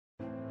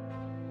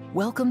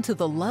Welcome to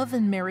the Love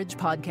and Marriage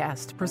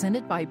Podcast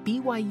presented by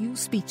BYU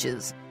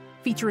Speeches,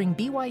 featuring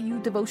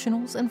BYU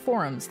devotionals and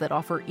forums that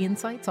offer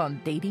insights on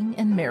dating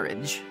and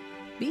marriage.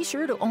 Be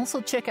sure to also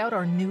check out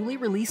our newly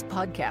released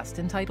podcast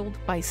entitled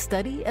By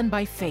Study and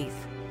by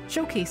Faith,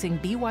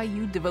 showcasing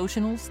BYU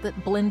devotionals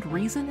that blend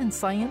reason and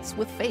science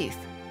with faith,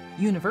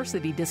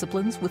 university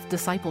disciplines with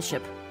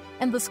discipleship,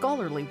 and the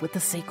scholarly with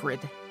the sacred.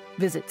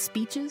 Visit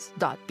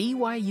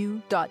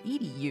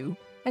speeches.byu.edu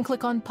and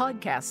click on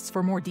podcasts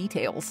for more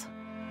details.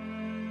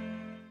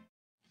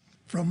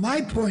 From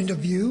my point of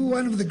view,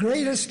 one of the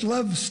greatest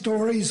love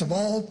stories of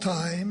all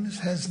times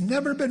has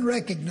never been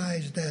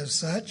recognized as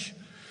such,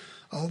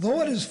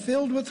 although it is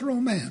filled with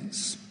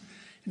romance.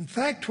 In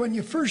fact, when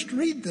you first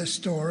read this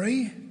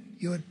story,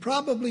 you would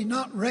probably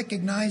not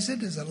recognize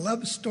it as a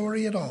love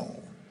story at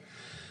all.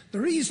 The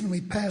reason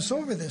we pass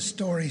over this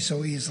story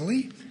so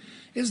easily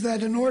is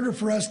that in order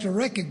for us to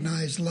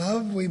recognize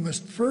love, we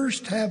must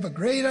first have a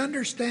great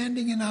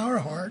understanding in our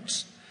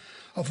hearts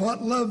of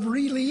what love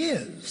really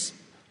is.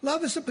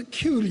 Love is a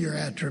peculiar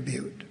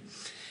attribute.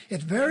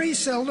 It very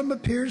seldom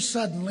appears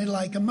suddenly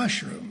like a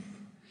mushroom.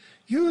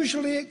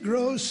 Usually it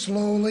grows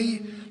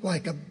slowly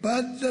like a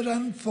bud that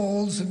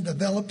unfolds and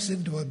develops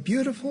into a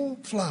beautiful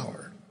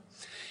flower.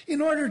 In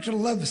order to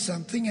love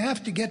something, you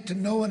have to get to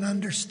know and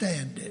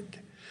understand it.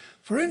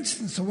 For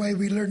instance, the way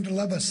we learn to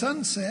love a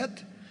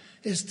sunset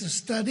is to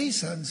study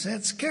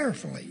sunsets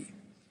carefully.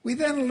 We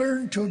then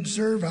learn to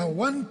observe how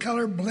one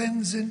color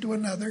blends into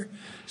another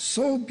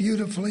so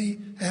beautifully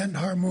and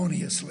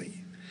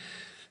harmoniously.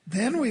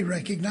 Then we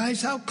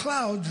recognize how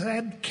clouds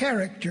add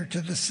character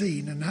to the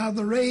scene and how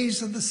the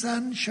rays of the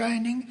sun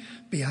shining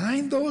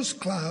behind those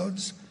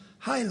clouds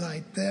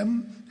highlight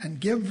them and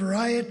give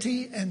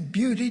variety and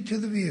beauty to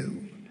the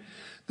view.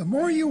 The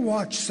more you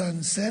watch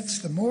sunsets,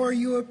 the more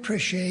you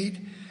appreciate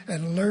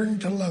and learn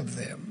to love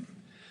them.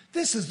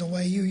 This is the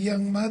way you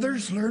young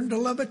mothers learn to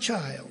love a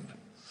child.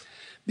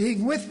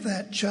 Being with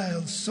that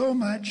child so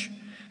much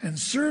and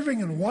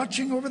serving and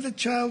watching over the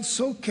child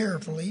so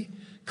carefully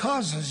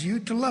causes you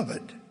to love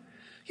it.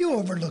 You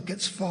overlook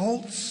its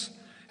faults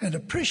and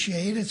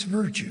appreciate its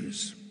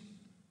virtues.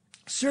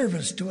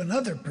 Service to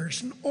another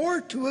person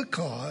or to a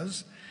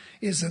cause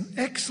is an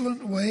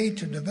excellent way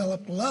to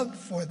develop love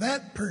for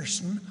that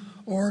person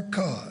or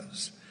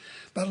cause.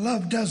 But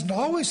love doesn't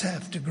always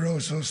have to grow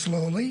so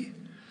slowly.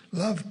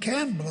 Love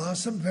can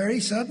blossom very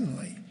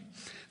suddenly.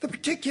 The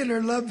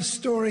particular love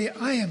story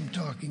I am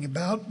talking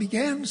about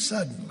began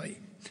suddenly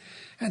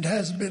and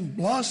has been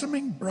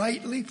blossoming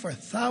brightly for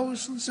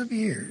thousands of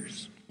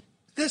years.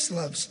 This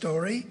love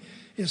story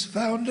is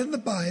found in the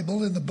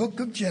Bible in the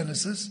book of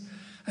Genesis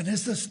and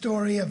is the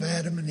story of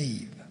Adam and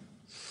Eve.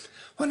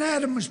 When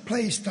Adam was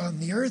placed on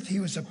the earth,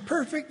 he was a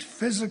perfect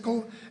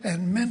physical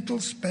and mental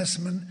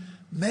specimen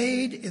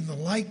made in the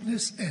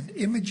likeness and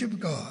image of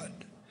God.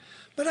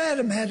 But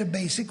Adam had a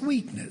basic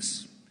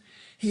weakness.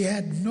 He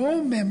had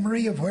no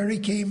memory of where he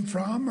came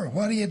from or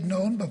what he had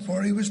known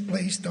before he was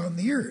placed on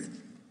the earth.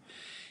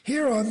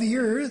 Here on the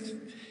earth,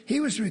 he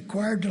was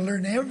required to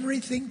learn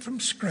everything from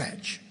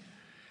scratch.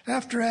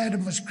 After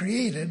Adam was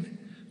created,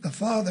 the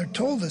Father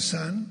told the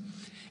Son,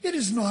 "It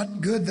is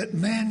not good that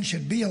man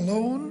should be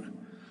alone.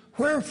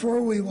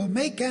 Wherefore we will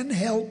make an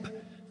help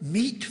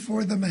meet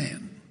for the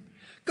man."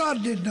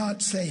 God did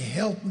not say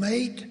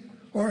helpmate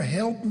or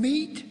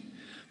helpmeet,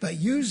 but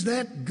use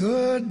that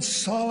good,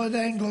 solid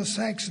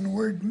Anglo-Saxon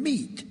word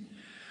meet,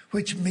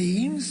 which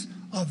means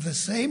of the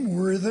same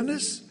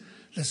worthiness,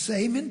 the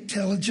same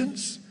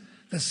intelligence,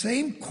 the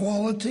same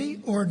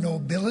quality or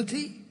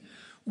nobility,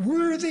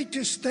 worthy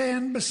to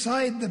stand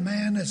beside the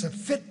man as a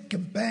fit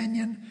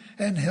companion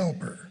and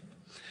helper.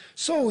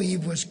 So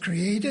Eve was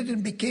created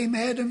and became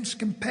Adam's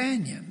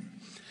companion,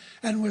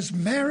 and was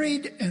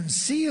married and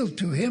sealed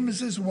to him as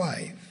his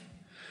wife.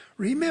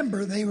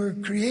 Remember, they were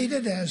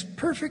created as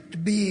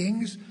perfect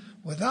beings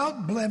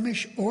without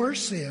blemish or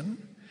sin,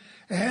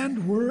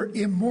 and were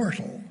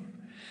immortal.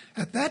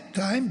 At that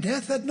time,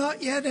 death had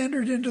not yet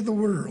entered into the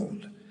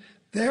world.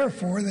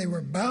 Therefore, they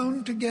were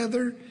bound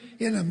together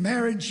in a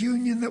marriage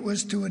union that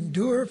was to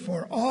endure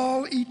for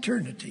all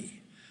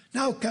eternity.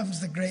 Now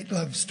comes the great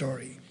love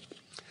story.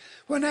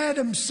 When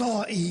Adam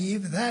saw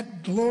Eve,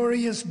 that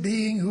glorious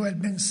being who had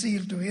been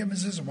sealed to him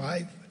as his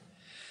wife,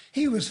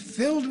 he was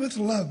filled with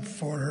love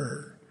for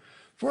her,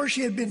 for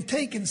she had been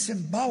taken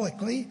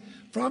symbolically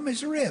from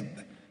his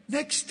rib,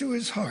 next to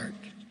his heart.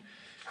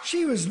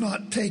 She was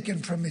not taken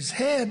from his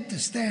head to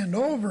stand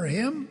over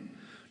him,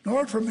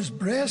 nor from his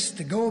breast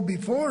to go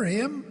before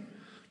him,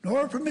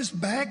 nor from his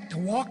back to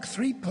walk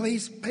 3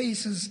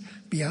 paces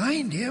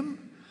behind him,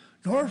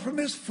 nor from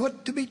his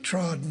foot to be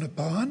trodden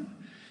upon.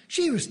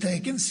 She was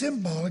taken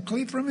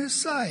symbolically from his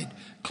side,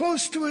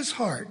 close to his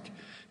heart,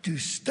 to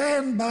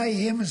stand by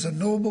him as a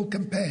noble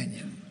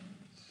companion.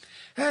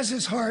 As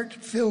his heart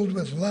filled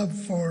with love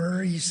for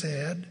her, he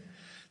said,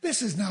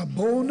 "This is now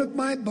bone of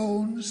my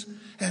bones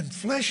and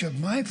flesh of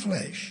my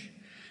flesh.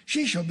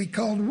 She shall be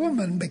called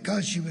woman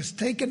because she was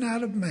taken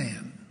out of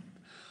man."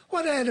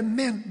 What Adam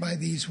meant by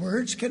these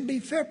words can be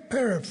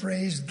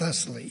paraphrased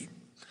thusly.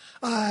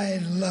 I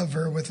love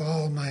her with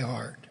all my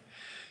heart.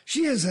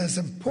 She is as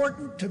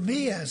important to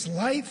me as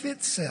life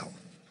itself.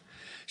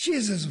 She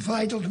is as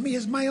vital to me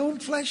as my own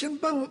flesh and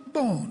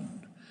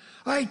bone.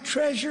 I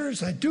treasure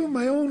as I do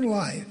my own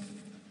life,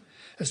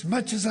 as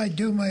much as I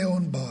do my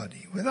own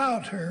body.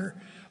 Without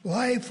her,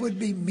 life would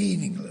be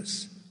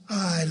meaningless.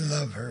 I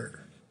love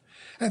her.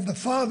 And the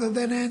Father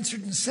then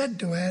answered and said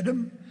to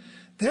Adam,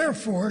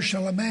 Therefore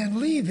shall a man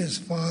leave his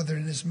father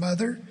and his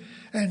mother,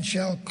 and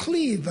shall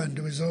cleave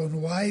unto his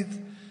own wife,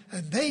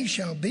 and they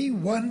shall be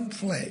one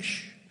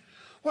flesh.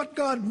 What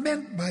God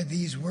meant by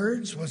these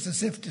words was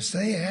as if to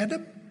say,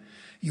 Adam,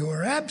 you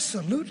are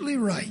absolutely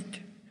right.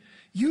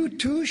 You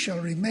two shall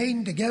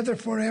remain together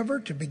forever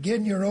to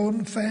begin your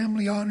own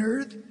family on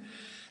earth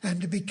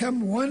and to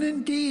become one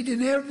indeed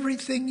in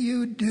everything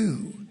you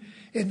do,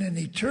 in an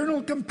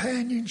eternal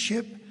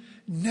companionship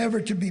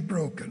never to be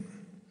broken.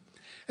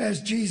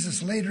 As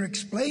Jesus later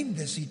explained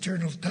this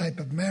eternal type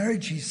of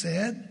marriage, he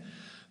said,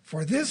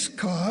 For this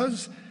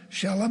cause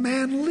shall a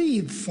man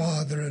leave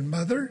father and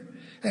mother,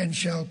 and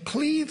shall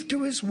cleave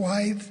to his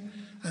wife,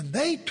 and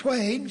they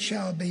twain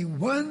shall be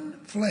one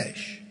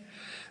flesh.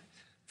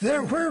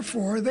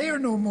 Wherefore they are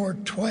no more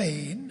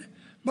twain,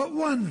 but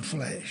one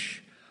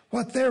flesh.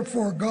 What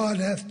therefore God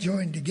hath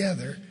joined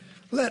together,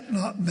 let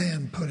not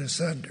man put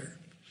asunder.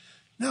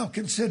 Now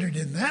considered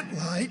in that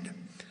light,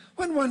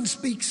 when one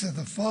speaks of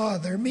the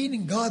Father,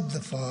 meaning God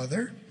the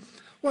Father,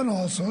 one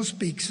also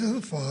speaks of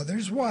the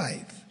Father's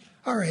wife,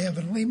 our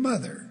heavenly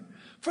mother,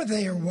 for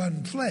they are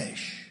one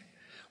flesh.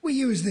 We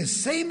use this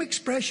same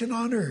expression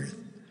on earth.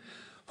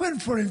 When,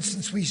 for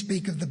instance, we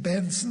speak of the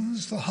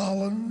Bensons, the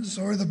Hollands,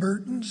 or the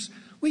Burtons,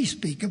 we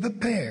speak of a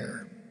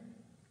pair.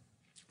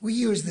 We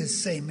use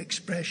this same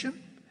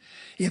expression.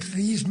 If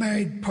these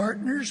married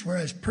partners were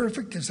as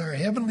perfect as our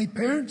heavenly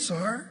parents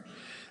are,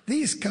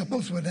 these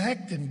couples would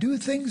act and do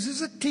things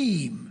as a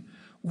team,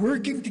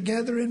 working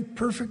together in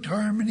perfect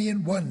harmony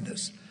and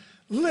oneness,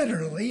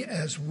 literally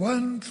as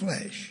one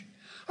flesh.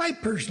 I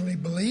personally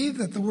believe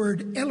that the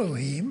word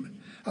Elohim,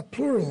 a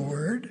plural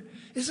word,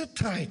 is a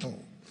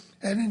title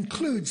and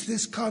includes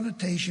this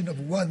connotation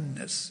of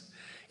oneness.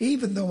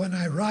 Even though when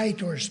I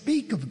write or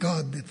speak of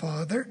God the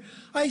Father,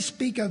 I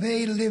speak of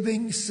a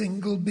living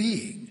single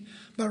being,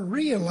 but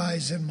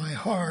realize in my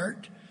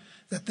heart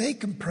that they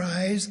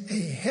comprise a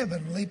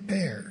heavenly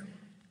pair.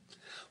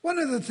 One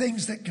of the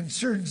things that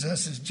concerns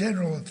us as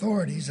general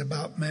authorities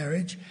about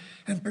marriage,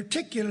 and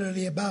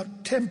particularly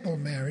about temple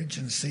marriage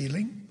and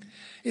sealing,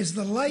 is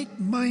the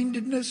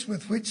light-mindedness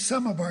with which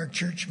some of our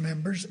church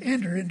members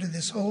enter into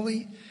this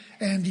holy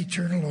and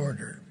eternal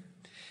order.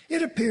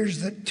 It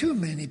appears that too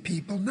many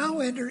people now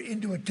enter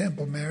into a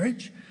temple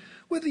marriage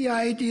with the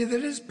idea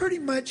that it's pretty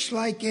much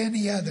like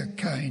any other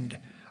kind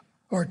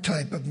or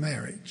type of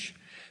marriage.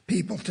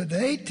 People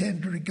today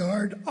tend to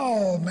regard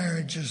all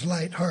marriages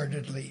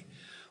lightheartedly,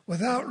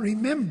 without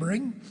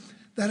remembering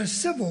that a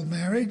civil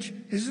marriage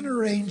is an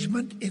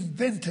arrangement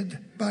invented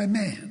by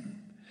man,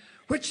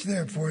 which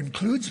therefore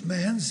includes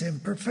man's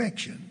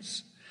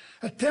imperfections.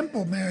 A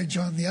temple marriage,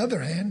 on the other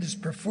hand, is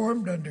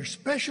performed under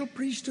special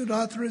priesthood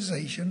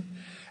authorization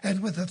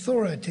and with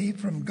authority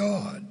from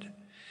God.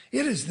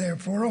 It is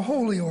therefore a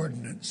holy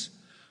ordinance,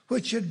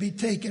 which should be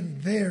taken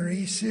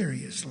very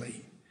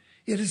seriously.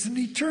 It is an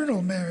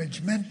eternal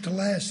marriage meant to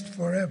last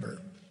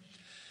forever.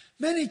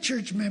 Many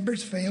church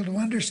members fail to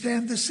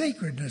understand the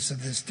sacredness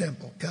of this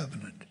temple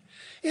covenant.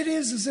 It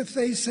is as if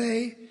they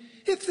say,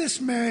 if this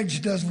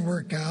marriage doesn't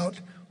work out,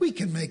 we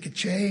can make a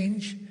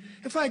change.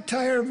 If I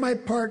tire of my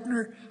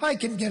partner, I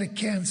can get a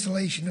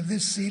cancellation of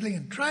this sealing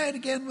and try it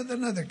again with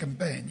another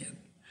companion.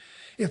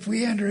 If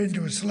we enter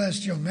into a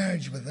celestial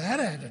marriage with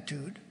that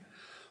attitude,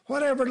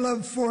 whatever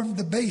love formed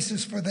the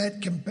basis for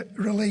that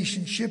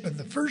relationship in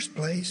the first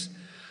place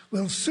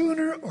will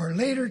sooner or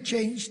later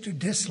change to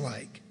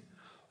dislike,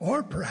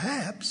 or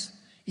perhaps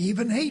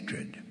even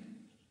hatred.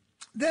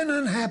 Then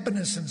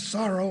unhappiness and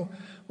sorrow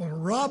will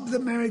rob the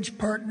marriage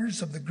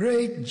partners of the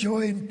great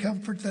joy and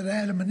comfort that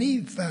Adam and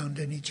Eve found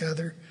in each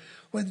other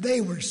when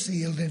they were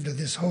sealed into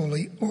this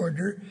holy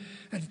order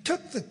and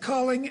took the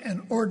calling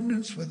and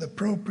ordinance with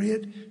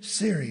appropriate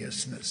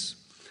seriousness.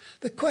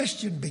 The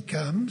question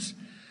becomes,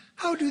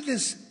 how do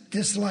this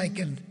dislike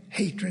and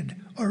hatred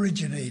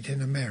originate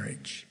in a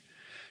marriage?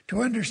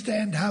 To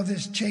understand how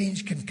this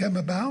change can come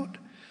about,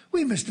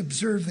 we must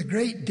observe the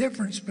great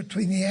difference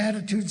between the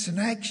attitudes and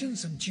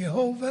actions of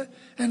Jehovah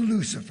and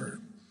Lucifer.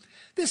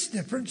 This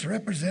difference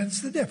represents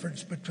the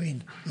difference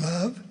between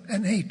love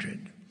and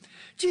hatred.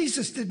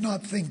 Jesus did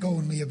not think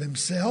only of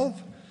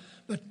himself,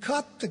 but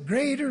caught the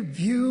greater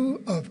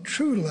view of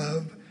true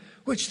love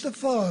which the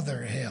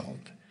Father held.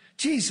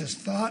 Jesus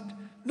thought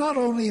not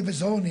only of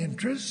his own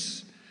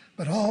interests,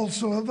 but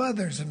also of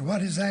others and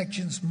what his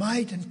actions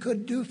might and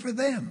could do for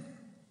them.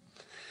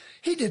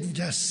 He didn't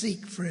just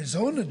seek for his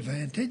own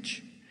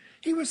advantage.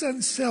 He was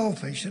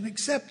unselfish and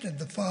accepted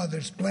the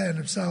Father's plan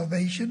of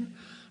salvation,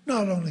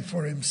 not only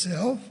for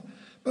himself,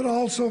 but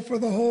also for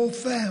the whole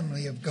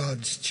family of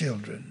God's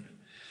children.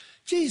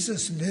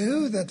 Jesus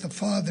knew that the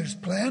Father's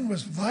plan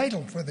was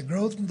vital for the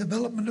growth and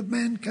development of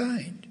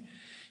mankind.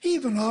 He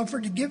even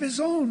offered to give his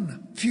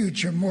own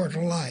future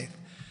mortal life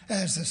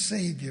as a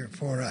Savior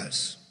for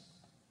us.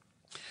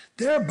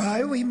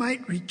 Thereby we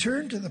might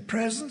return to the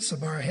presence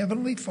of our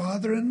Heavenly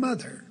Father and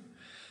Mother.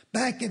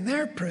 Back in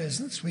their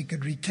presence, we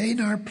could retain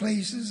our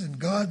places in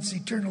God's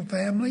eternal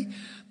family,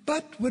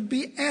 but would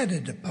be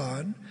added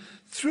upon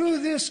through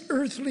this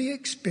earthly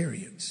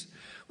experience.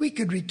 We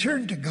could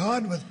return to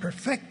God with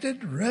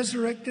perfected,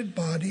 resurrected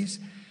bodies,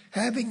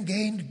 having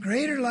gained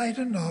greater light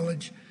and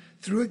knowledge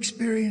through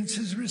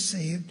experiences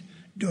received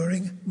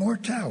during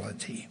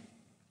mortality.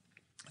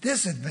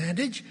 This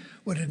advantage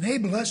would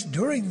enable us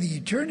during the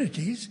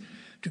eternities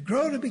to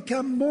grow to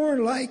become more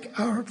like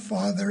our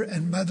Father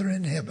and Mother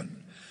in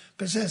heaven,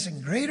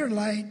 possessing greater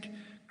light,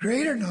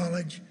 greater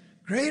knowledge,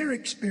 greater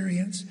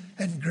experience,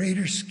 and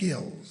greater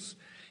skills.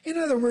 In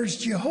other words,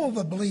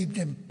 Jehovah believed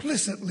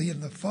implicitly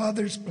in the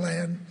Father's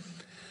plan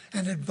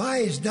and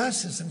advised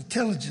us as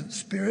intelligent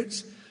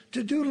spirits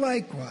to do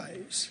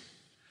likewise.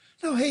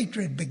 Now,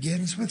 hatred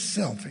begins with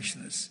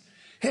selfishness.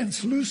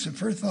 Hence,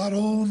 Lucifer thought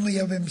only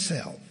of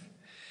himself.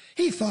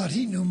 He thought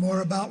he knew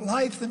more about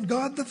life than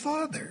God the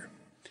Father.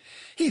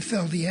 He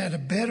felt he had a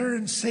better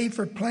and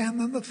safer plan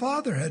than the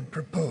Father had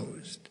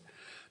proposed.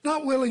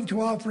 Not willing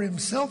to offer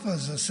himself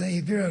as a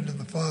Savior under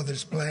the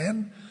Father's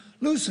plan,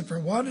 Lucifer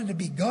wanted to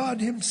be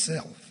God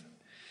himself.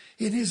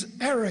 In his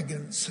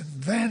arrogance and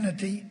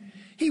vanity,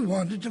 he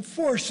wanted to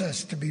force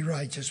us to be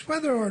righteous,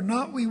 whether or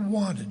not we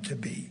wanted to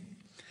be.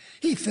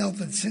 He felt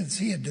that since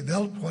he had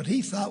developed what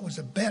he thought was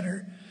a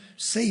better,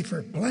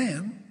 safer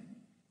plan,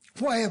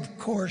 why, of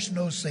course,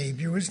 no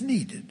Savior was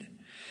needed.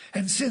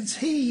 And since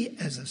he,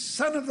 as a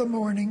son of the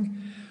morning,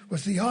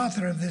 was the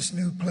author of this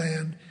new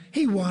plan,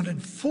 he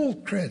wanted full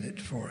credit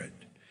for it.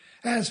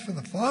 As for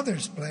the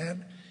Father's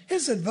plan,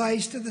 his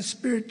advice to the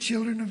spirit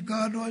children of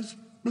God was,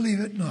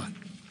 believe it not.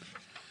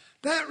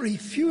 That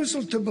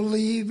refusal to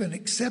believe and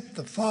accept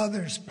the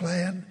Father's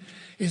plan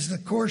is the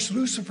course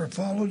Lucifer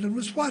followed and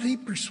was what he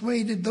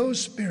persuaded those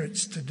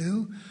spirits to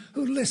do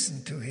who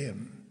listened to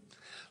him.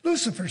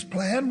 Lucifer's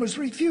plan was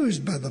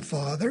refused by the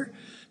Father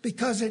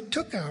because it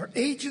took our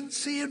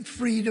agency and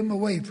freedom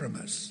away from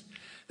us.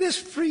 This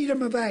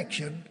freedom of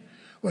action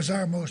was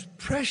our most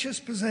precious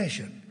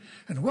possession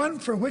and one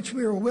for which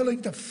we were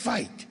willing to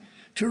fight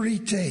to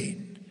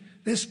retain.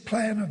 This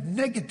plan of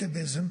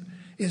negativism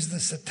is the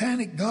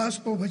satanic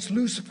gospel which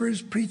Lucifer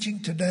is preaching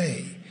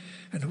today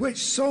and which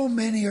so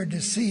many are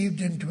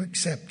deceived into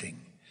accepting.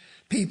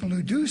 People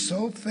who do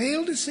so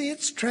fail to see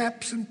its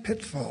traps and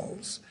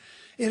pitfalls.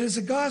 It is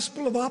a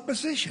gospel of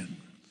opposition,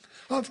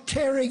 of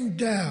tearing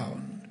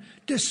down,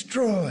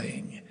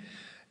 destroying,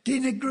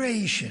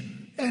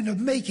 denigration, and of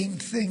making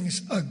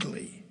things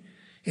ugly.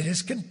 It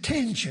is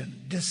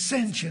contention,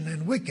 dissension,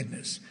 and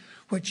wickedness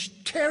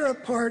which tear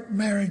apart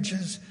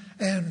marriages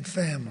and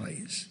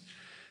families.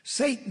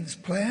 Satan's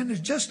plan is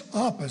just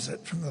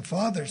opposite from the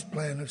Father's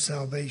plan of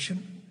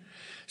salvation.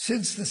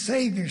 Since the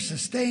Savior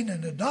sustained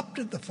and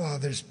adopted the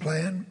Father's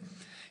plan,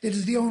 it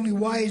is the only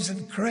wise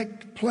and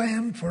correct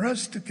plan for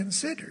us to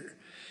consider.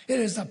 It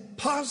is a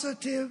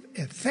positive,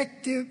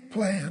 effective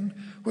plan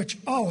which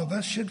all of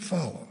us should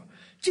follow.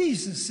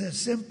 Jesus says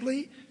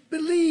simply,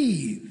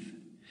 believe.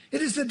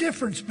 It is the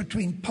difference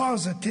between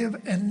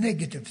positive and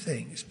negative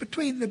things,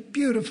 between the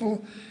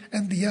beautiful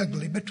and the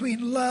ugly,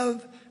 between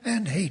love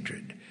and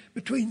hatred,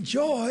 between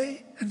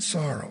joy and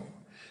sorrow,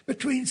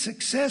 between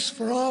success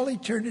for all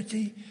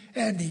eternity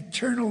and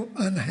eternal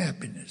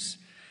unhappiness.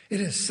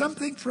 It is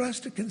something for us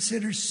to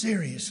consider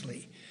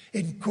seriously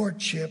in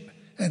courtship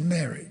and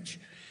marriage.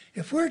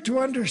 If we're to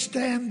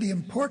understand the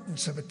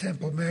importance of a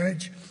temple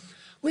marriage,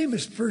 we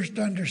must first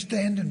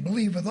understand and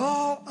believe with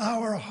all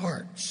our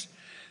hearts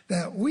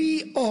that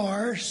we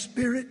are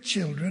spirit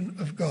children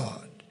of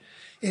God.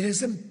 It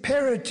is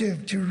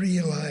imperative to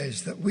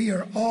realize that we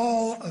are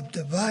all of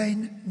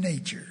divine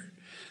nature,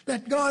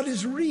 that God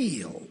is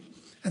real,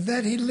 and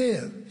that he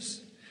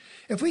lives.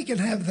 If we can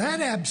have that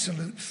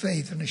absolute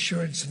faith and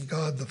assurance in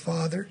God the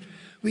Father,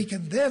 we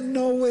can then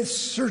know with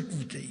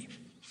certainty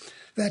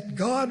that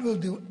God will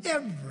do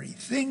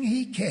everything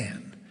he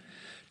can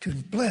to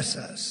bless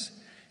us.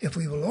 If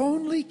we will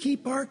only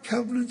keep our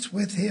covenants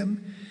with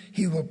him,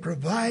 he will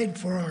provide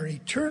for our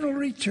eventual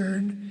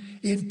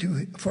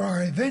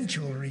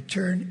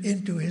return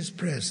into his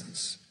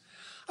presence.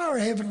 Our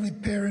heavenly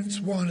parents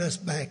want us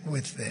back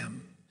with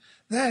them.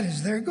 That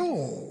is their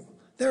goal,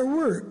 their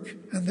work,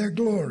 and their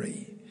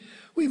glory.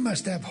 We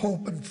must have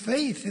hope and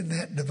faith in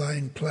that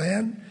divine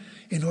plan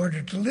in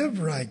order to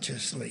live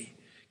righteously,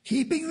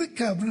 keeping the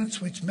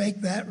covenants which make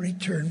that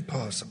return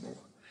possible.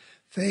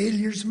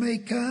 Failures may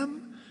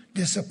come,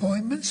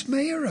 disappointments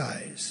may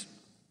arise.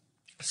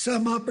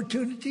 Some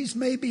opportunities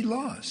may be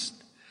lost.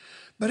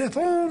 But if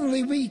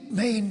only we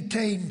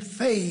maintain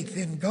faith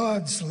in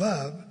God's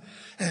love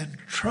and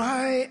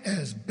try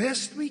as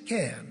best we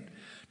can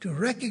to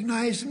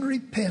recognize and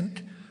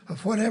repent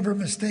of whatever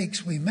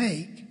mistakes we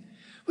make,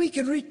 we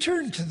can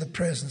return to the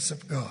presence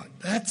of God.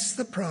 That's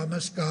the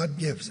promise God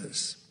gives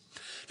us.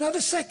 Now, the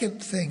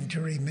second thing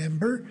to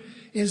remember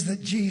is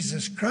that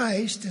Jesus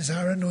Christ is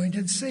our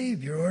anointed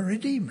Savior or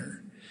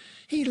Redeemer.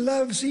 He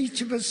loves each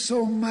of us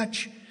so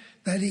much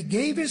that he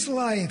gave his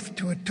life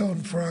to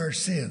atone for our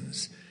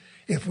sins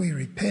if we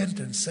repent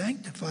and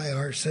sanctify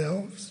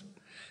ourselves.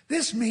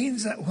 This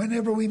means that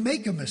whenever we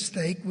make a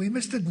mistake, we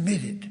must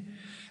admit it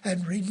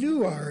and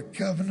renew our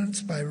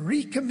covenants by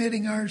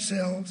recommitting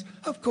ourselves,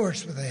 of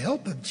course with the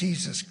help of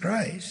Jesus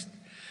Christ,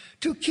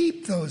 to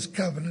keep those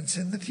covenants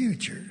in the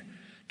future,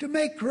 to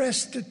make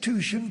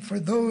restitution for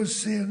those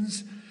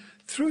sins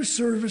through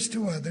service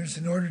to others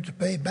in order to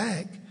pay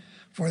back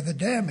for the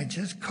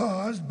damages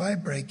caused by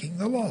breaking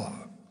the law.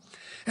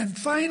 And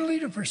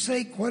finally, to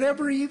forsake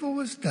whatever evil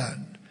was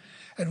done,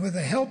 and with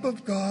the help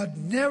of God,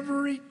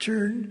 never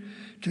return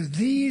to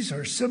these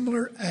or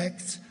similar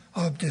acts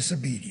of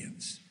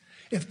disobedience.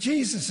 If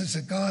Jesus is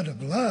a God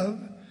of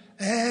love,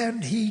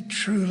 and he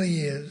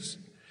truly is,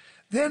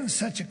 then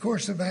such a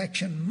course of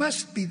action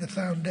must be the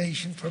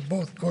foundation for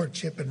both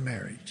courtship and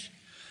marriage.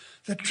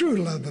 The true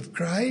love of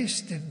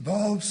Christ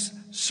involves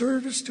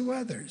service to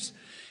others,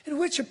 in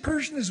which a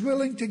person is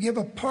willing to give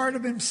a part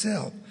of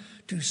himself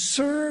to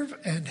serve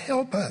and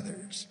help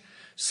others.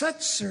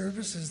 Such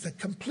service is the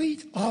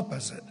complete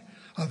opposite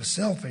of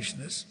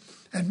selfishness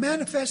and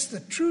manifests the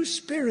true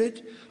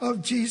spirit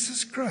of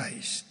Jesus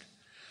Christ.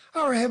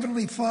 Our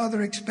Heavenly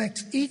Father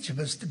expects each of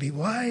us to be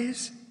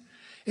wise.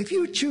 If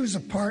you choose a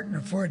partner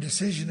for a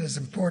decision as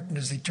important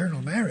as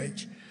eternal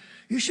marriage,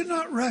 you should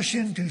not rush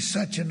into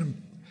such an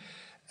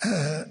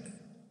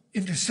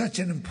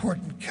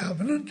important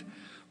covenant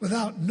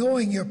without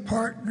knowing your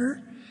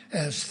partner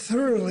as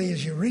thoroughly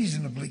as you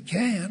reasonably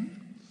can.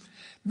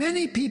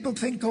 Many people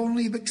think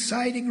only of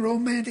exciting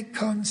romantic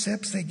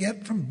concepts they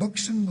get from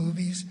books and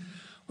movies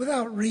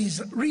without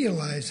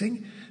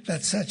realizing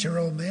that such a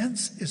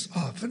romance is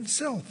often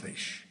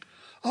selfish.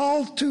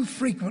 All too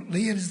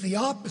frequently, it is the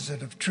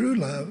opposite of true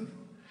love.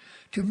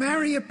 To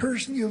marry a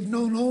person you have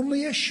known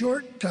only a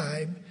short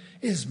time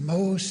is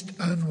most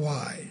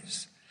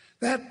unwise.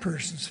 That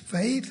person's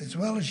faith, as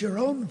well as your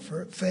own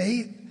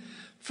faith,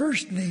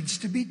 first needs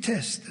to be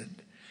tested.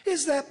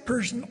 Is that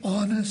person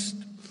honest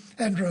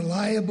and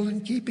reliable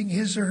in keeping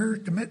his or her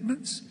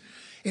commitments?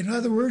 In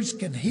other words,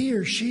 can he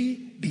or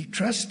she be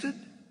trusted?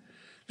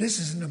 This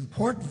is an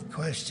important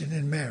question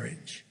in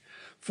marriage,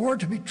 for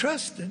to be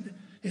trusted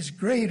is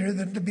greater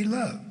than to be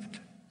loved.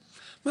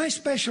 My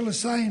special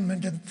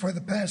assignment for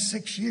the past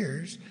 6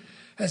 years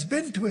has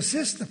been to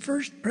assist the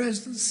First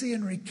Presidency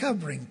in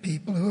recovering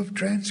people who have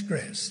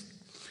transgressed.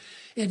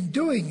 In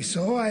doing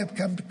so, I have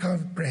come to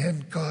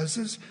comprehend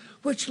causes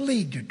which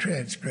lead to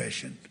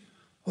transgression.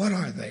 What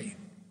are they?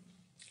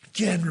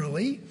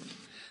 Generally,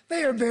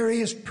 they are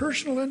various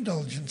personal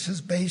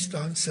indulgences based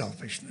on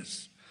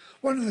selfishness.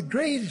 One of the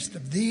greatest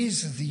of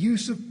these is the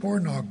use of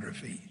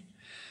pornography.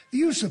 The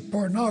use of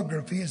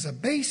pornography is a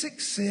basic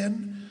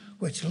sin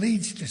which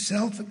leads to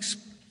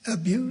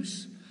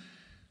self-abuse,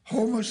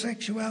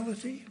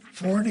 homosexuality,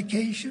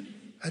 fornication,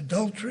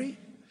 adultery,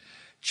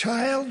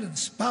 child and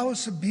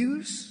spouse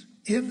abuse,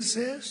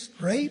 incest,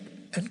 rape,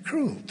 and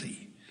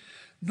cruelty.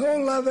 No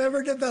love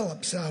ever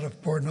develops out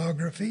of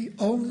pornography,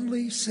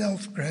 only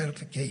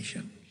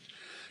self-gratification.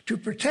 To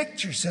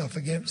protect yourself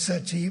against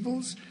such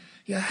evils,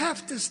 you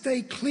have to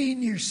stay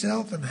clean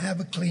yourself and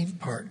have a clean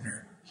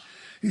partner.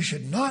 You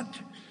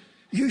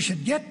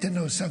should get to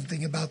know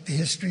something about the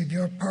history of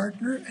your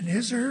partner and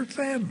his or her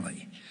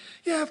family.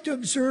 You have to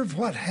observe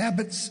what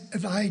habits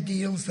and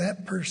ideals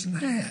that person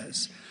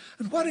has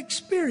and what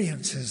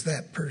experiences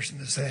that person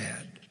has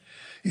had.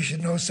 You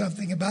should know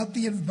something about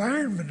the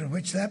environment in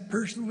which that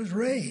person was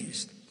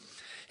raised.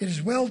 It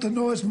is well to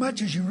know as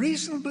much as you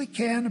reasonably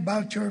can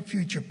about your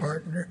future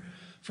partner,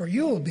 for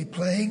you will be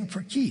playing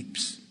for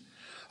keeps.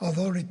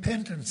 Although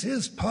repentance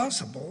is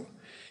possible,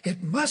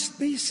 it must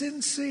be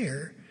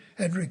sincere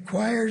and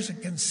requires a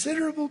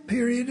considerable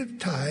period of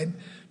time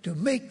to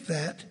make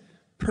that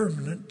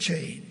permanent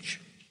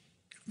change.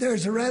 There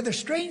is a rather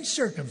strange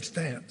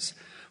circumstance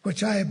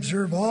which I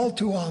observe all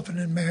too often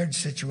in marriage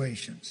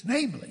situations.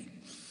 Namely,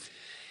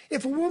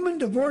 if a woman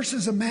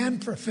divorces a man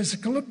for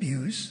physical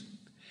abuse,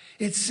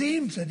 it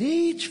seems that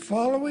each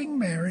following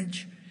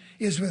marriage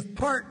is with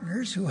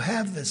partners who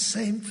have the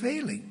same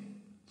failing.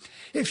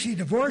 If she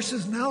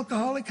divorces an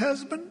alcoholic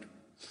husband,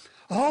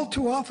 all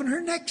too often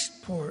her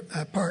next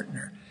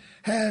partner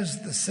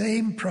has the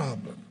same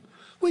problem.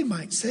 We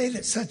might say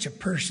that such a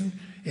person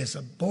is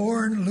a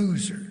born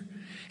loser.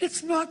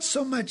 It's not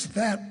so much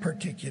that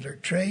particular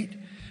trait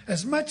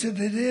as much as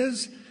it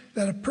is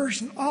that a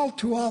person all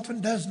too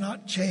often does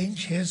not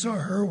change his or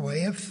her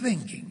way of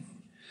thinking,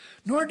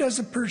 nor does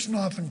a person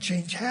often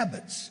change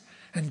habits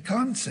and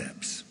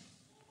concepts.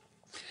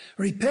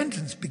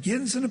 Repentance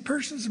begins in a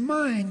person's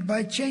mind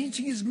by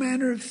changing his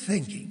manner of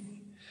thinking.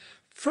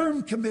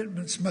 Firm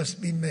commitments must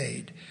be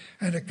made,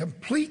 and a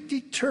complete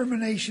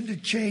determination to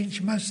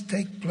change must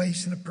take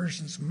place in a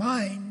person's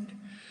mind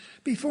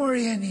before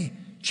any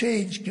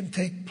change can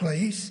take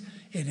place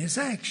in his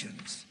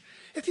actions.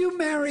 If you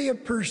marry a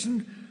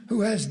person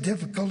who has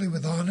difficulty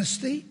with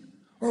honesty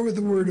or with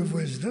a word of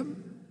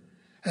wisdom,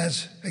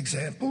 as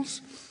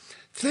examples,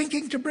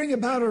 thinking to bring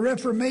about a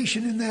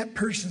reformation in that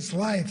person's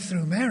life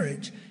through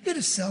marriage, it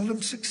is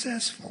seldom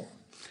successful.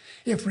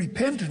 If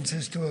repentance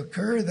is to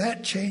occur,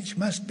 that change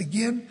must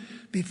begin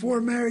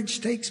before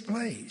marriage takes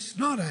place,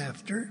 not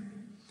after.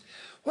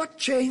 What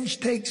change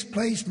takes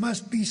place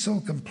must be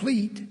so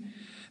complete,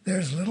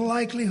 there's little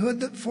likelihood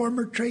that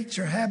former traits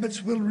or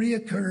habits will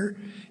reoccur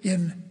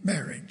in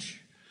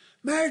marriage.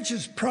 Marriage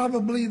is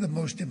probably the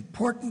most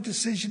important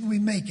decision we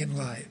make in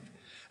life,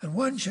 and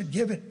one should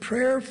give it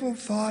prayerful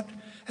thought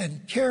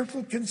and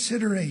careful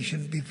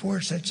consideration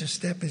before such a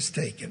step is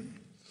taken.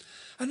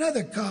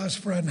 Another cause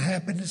for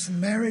unhappiness in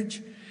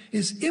marriage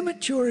is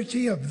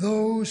immaturity of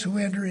those who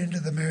enter into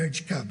the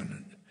marriage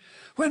covenant.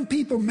 When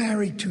people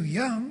marry too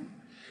young,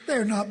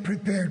 they're not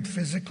prepared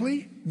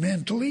physically,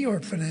 mentally,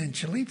 or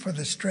financially for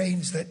the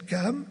strains that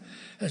come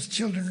as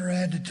children are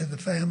added to the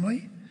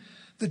family.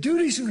 The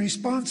duties and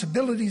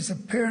responsibilities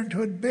of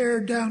parenthood bear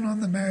down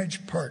on the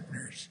marriage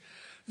partners.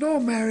 No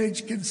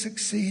marriage can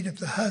succeed if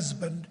the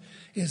husband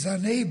is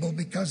unable,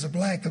 because of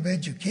lack of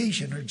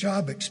education or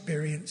job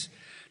experience,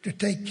 to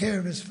take care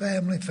of his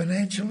family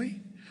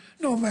financially.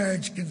 No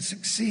marriage can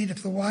succeed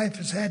if the wife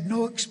has had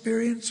no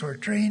experience or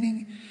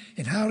training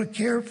in how to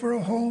care for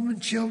a home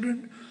and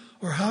children,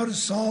 or how to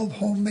solve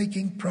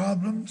homemaking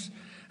problems,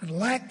 and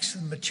lacks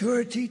the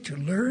maturity to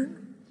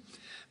learn.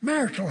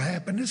 Marital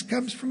happiness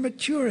comes from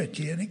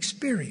maturity and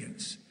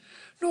experience.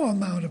 No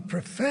amount of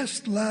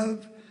professed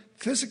love,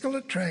 physical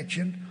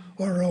attraction,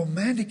 or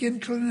romantic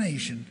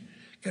inclination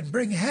can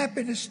bring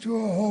happiness to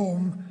a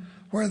home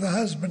where the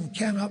husband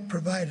cannot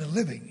provide a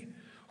living,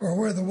 or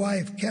where the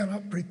wife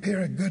cannot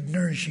prepare a good,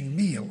 nourishing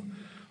meal,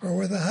 or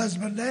where the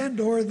husband and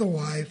or the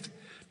wife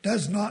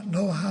does not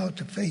know how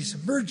to face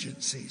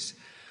emergencies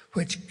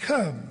which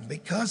come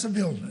because of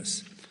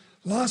illness,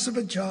 loss of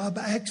a job,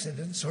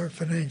 accidents, or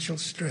financial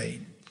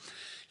strain.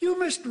 You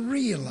must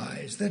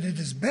realize that it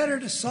is better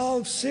to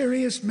solve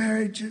serious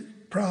marriage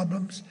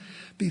problems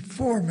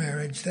before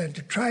marriage than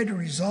to try to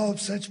resolve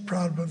such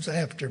problems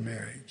after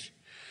marriage.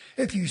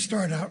 If you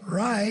start out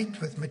right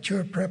with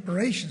mature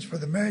preparations for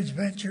the marriage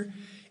venture,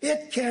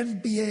 it can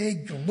be a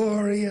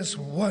glorious,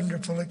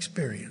 wonderful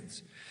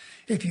experience.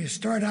 If you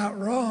start out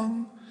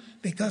wrong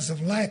because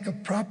of lack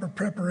of proper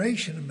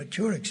preparation and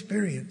mature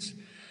experience,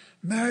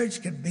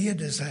 marriage can be a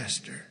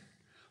disaster.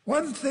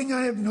 One thing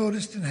I have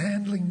noticed in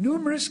handling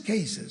numerous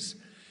cases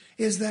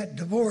is that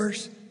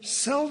divorce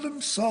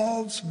seldom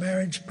solves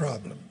marriage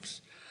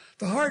problems.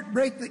 The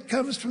heartbreak that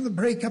comes from the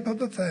breakup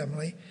of a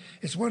family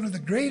is one of the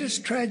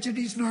greatest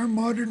tragedies in our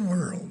modern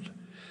world.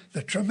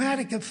 The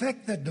traumatic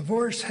effect that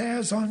divorce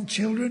has on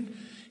children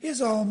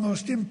is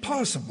almost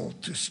impossible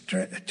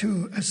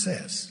to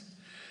assess.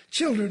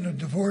 Children of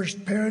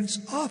divorced parents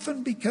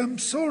often become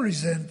so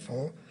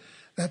resentful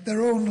that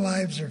their own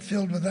lives are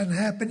filled with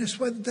unhappiness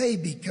when they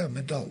become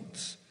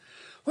adults.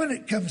 When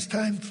it comes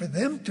time for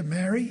them to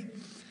marry,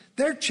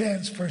 their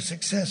chances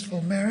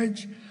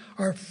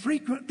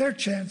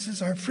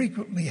are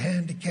frequently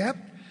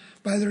handicapped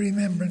by the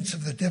remembrance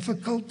of the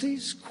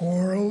difficulties,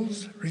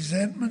 quarrels,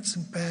 resentments,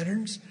 and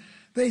patterns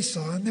they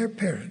saw in their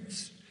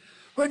parents.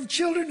 When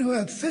children who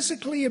have been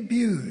physically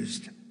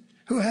abused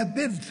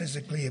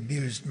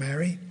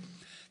marry,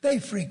 they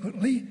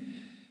frequently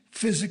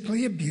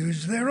physically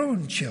abuse their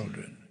own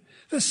children.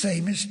 The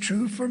same is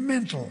true for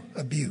mental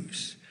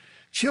abuse.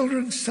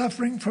 Children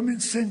suffering from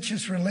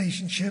incestuous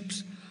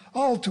relationships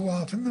all too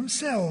often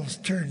themselves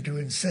turn to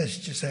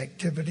incestuous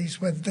activities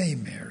when they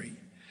marry.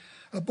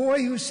 A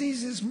boy who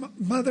sees his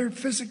mother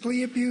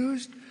physically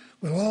abused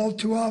will all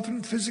too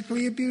often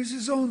physically abuse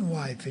his own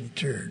wife in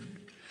turn.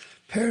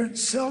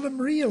 Parents seldom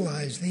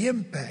realize the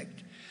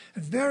impact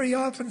and very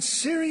often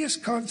serious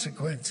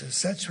consequences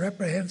such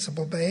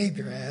reprehensible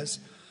behavior has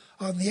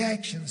on the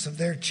actions of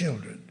their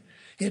children.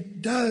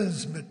 It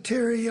does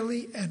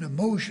materially and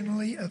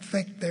emotionally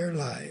affect their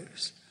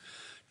lives.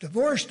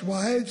 Divorced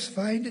wives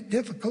find it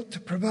difficult to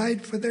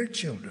provide for their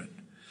children.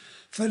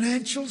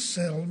 Financial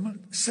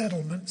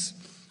settlements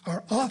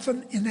are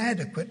often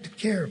inadequate to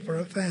care for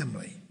a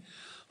family.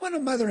 When a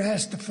mother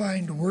has to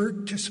find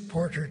work to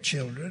support her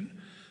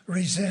children,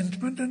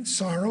 resentment and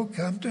sorrow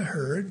come to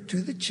her and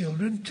to the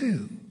children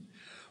too.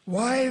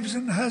 Wives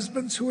and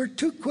husbands who are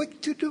too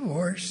quick to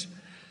divorce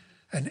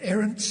an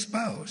errant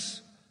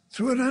spouse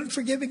through an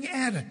unforgiving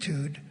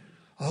attitude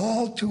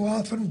all too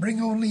often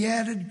bring only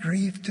added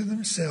grief to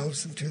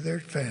themselves and to their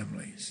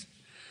families.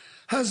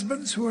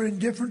 Husbands who are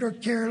indifferent or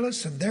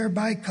careless and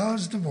thereby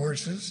cause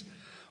divorces,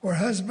 or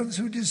husbands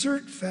who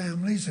desert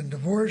families and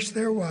divorce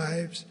their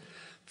wives,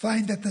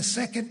 find that the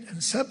second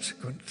and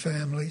subsequent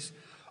families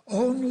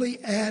only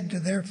add to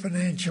their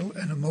financial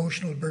and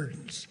emotional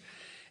burdens.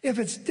 If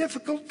it's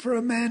difficult for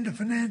a man to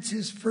finance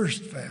his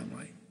first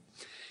family,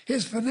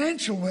 his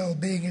financial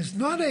well-being is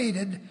not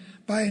aided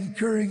by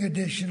incurring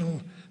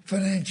additional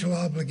financial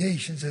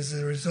obligations as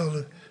a result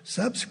of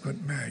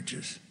subsequent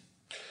marriages.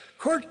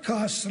 Court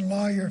costs and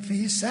lawyer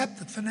fees sap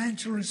the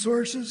financial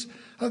resources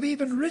of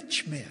even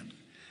rich men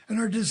and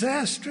are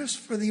disastrous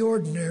for the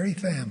ordinary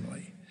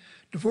family.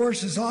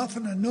 Divorce is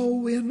often a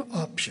no-win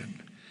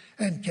option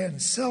and can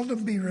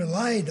seldom be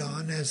relied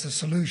on as a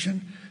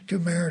solution to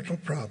marital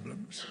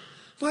problems.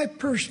 My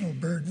personal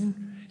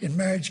burden in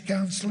marriage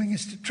counseling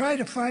is to try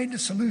to find a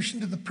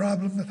solution to the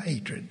problem of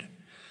hatred.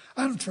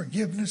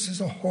 Unforgiveness is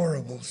a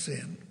horrible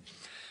sin.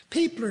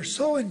 People are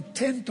so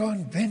intent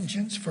on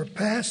vengeance for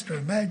past or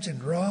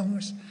imagined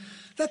wrongs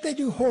that they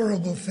do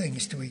horrible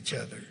things to each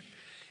other.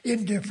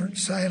 Indifferent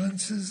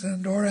silences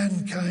and or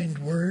unkind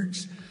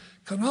words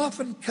can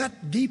often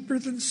cut deeper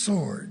than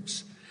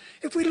swords.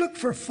 If we look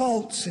for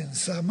faults in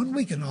someone,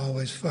 we can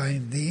always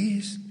find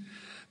these.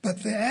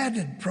 But the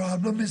added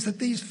problem is that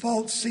these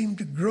faults seem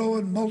to grow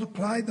and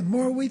multiply the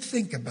more we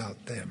think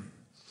about them.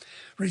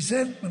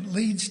 Resentment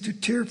leads to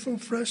tearful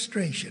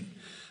frustration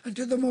and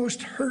to the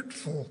most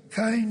hurtful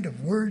kind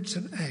of words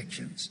and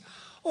actions.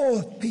 Oh,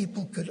 if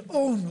people could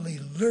only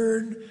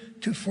learn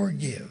to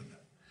forgive.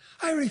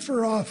 I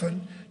refer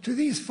often to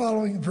these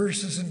following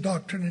verses in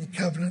Doctrine and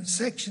Covenants,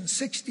 section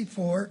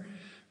 64,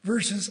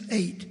 verses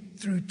 8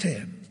 through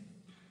 10.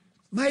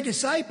 My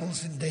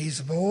disciples in days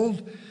of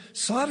old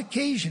sought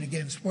occasion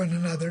against one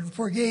another and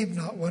forgave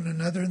not one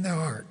another in their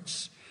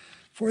hearts.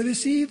 For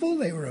this evil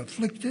they were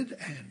afflicted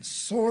and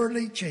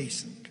sorely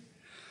chastened.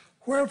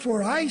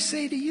 Wherefore I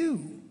say to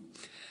you,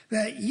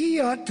 that ye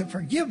ought to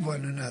forgive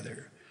one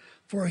another.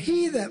 For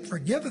he that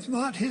forgiveth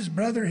not his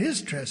brother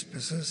his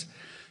trespasses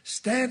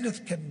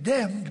standeth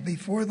condemned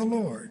before the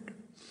Lord.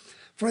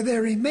 For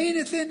there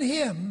remaineth in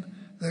him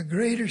the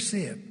greater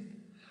sin.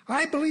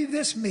 I believe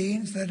this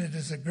means that it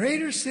is a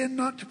greater sin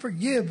not to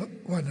forgive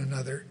one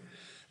another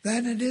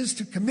than it is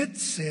to commit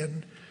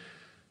sin,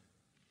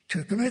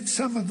 to commit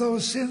some of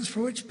those sins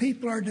for which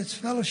people are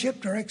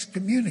disfellowshipped or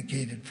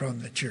excommunicated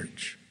from the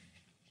church.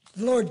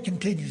 The Lord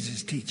continues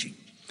his teaching.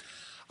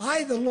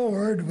 I, the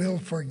Lord, will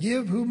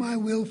forgive whom I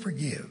will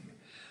forgive,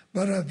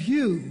 but of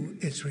you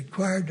it's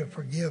required to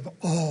forgive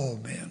all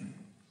men.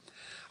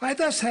 I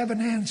thus have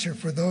an answer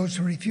for those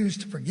who refuse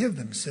to forgive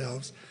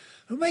themselves,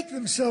 who make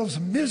themselves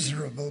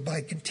miserable by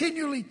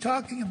continually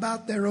talking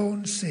about their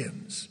own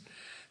sins.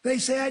 They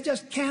say, I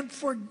just can't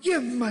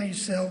forgive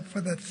myself for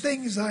the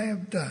things I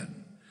have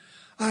done.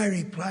 I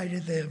reply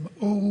to them,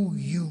 oh,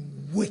 you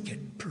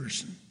wicked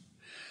person.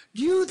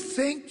 Do you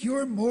think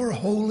you're more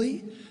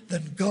holy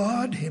than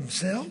God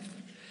himself?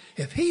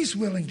 If he's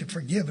willing to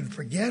forgive and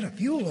forget, if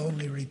you'll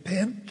only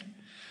repent,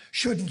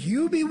 shouldn't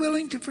you be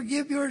willing to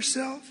forgive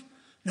yourself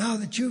now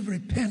that you've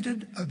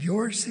repented of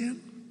your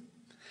sin?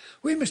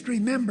 We must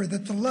remember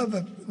the love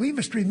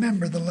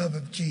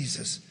of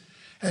Jesus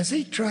as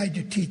he tried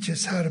to teach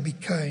us how to be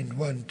kind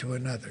one to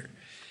another.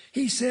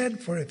 He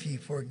said, for if ye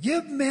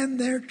forgive men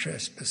their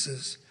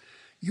trespasses,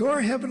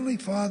 your heavenly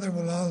Father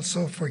will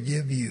also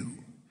forgive you.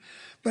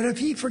 But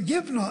if ye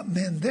forgive not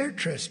men their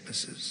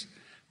trespasses,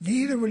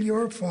 neither will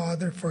your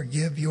Father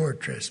forgive your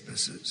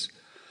trespasses.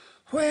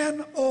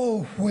 When,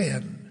 oh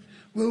when,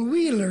 will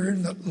we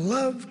learn that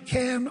love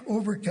can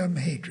overcome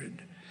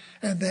hatred,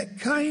 and that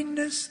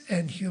kindness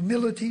and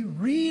humility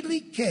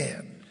really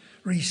can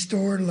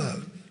restore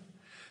love?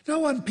 Now,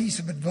 one piece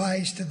of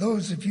advice to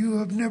those of you who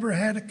have never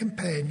had a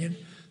companion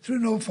through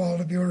no fault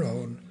of your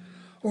own,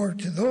 or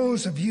to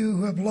those of you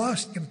who have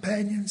lost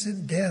companions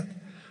in death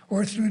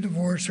or through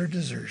divorce or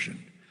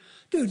desertion.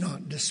 Do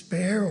not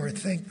despair or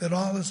think that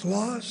all is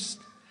lost.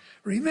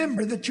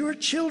 Remember that you are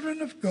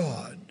children of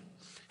God.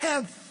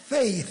 Have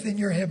faith in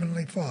your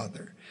Heavenly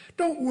Father.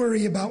 Don't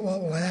worry about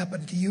what will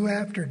happen to you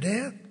after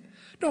death.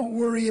 Don't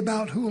worry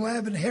about who will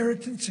have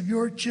inheritance of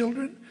your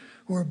children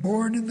who are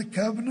born in the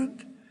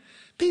covenant.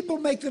 People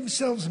make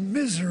themselves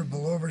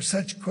miserable over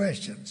such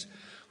questions,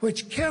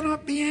 which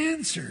cannot be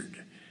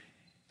answered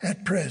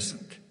at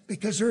present,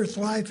 because earth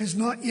life is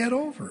not yet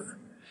over.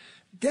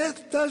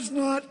 Death does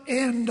not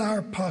end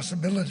our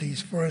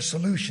possibilities for a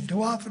solution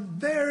to often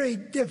very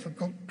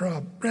difficult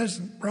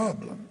present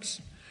problems.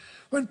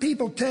 When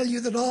people tell you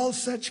that all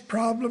such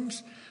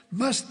problems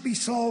must be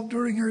solved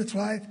during earth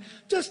life,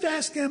 just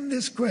ask them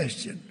this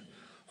question.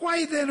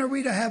 Why then are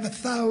we to have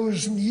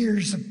 1,000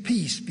 years of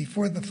peace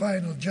before the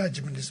final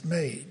judgment is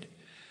made?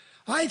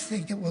 I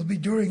think it will be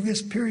during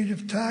this period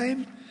of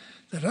time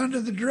that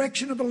under the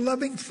direction of a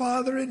loving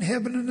Father in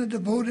heaven and a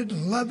devoted,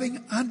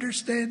 loving,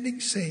 understanding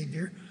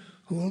Savior,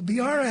 who will be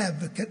our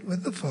advocate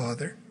with the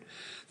Father,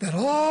 that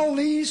all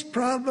these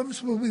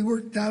problems will be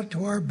worked out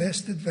to our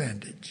best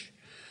advantage.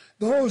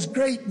 Those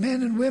great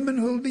men and women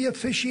who will be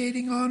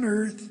officiating on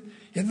earth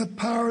in the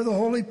power of the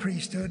holy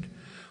priesthood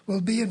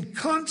will be in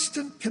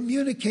constant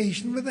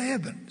communication with the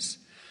heavens.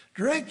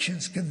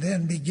 Directions can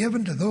then be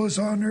given to those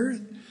on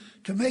earth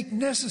to make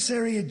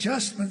necessary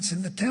adjustments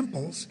in the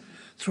temples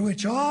through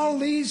which all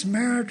these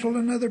marital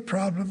and other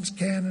problems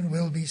can and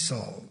will be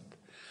solved.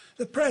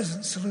 The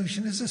present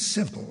solution is a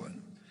simple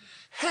one.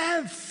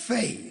 Have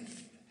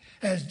faith.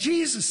 As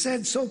Jesus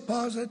said so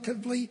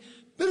positively,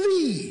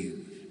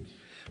 believe.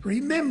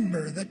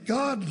 Remember that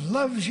God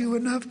loves you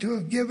enough to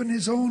have given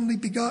his only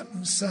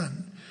begotten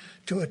Son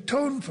to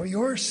atone for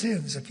your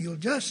sins if you'll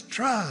just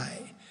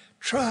try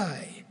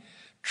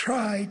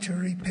to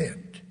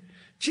repent.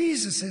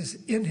 Jesus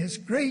in his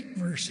great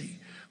mercy,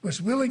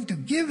 was willing to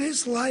give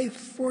his life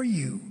for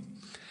you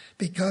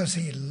because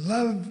he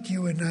loved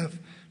you enough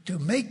to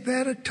make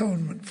that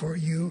atonement for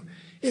you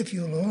if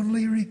you'll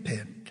only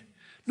repent.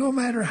 No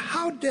matter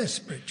how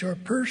desperate your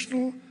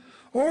personal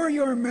or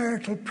your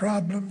marital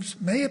problems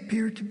may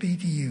appear to be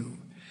to you,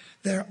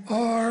 there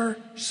are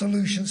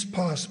solutions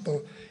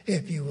possible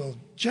if you will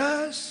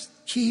just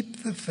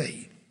keep the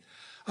faith.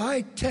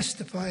 I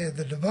testify of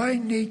the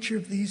divine nature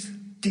of these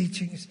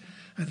teachings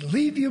and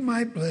leave you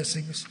my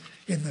blessings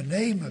in the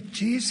name of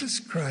Jesus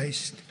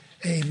Christ.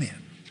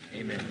 Amen.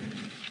 Amen.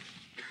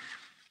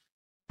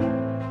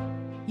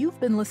 You've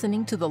been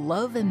listening to the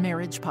Love and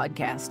Marriage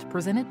podcast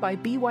presented by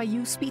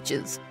BYU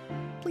Speeches.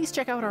 Please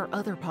check out our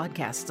other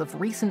podcasts of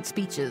recent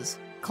speeches,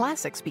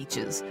 classic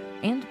speeches,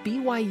 and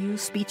BYU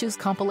Speeches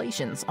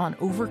compilations on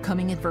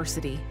overcoming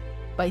adversity.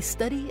 By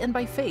study and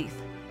by faith,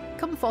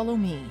 come follow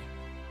me,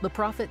 the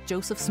prophet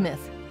Joseph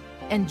Smith,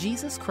 and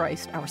Jesus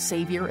Christ, our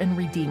Savior and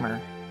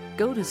Redeemer.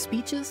 Go to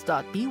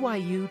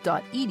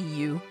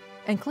speeches.byu.edu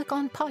and click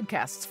on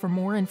podcasts for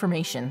more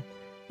information.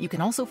 You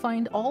can also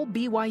find all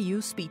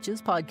BYU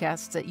Speeches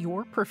podcasts at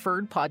your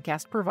preferred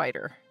podcast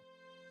provider.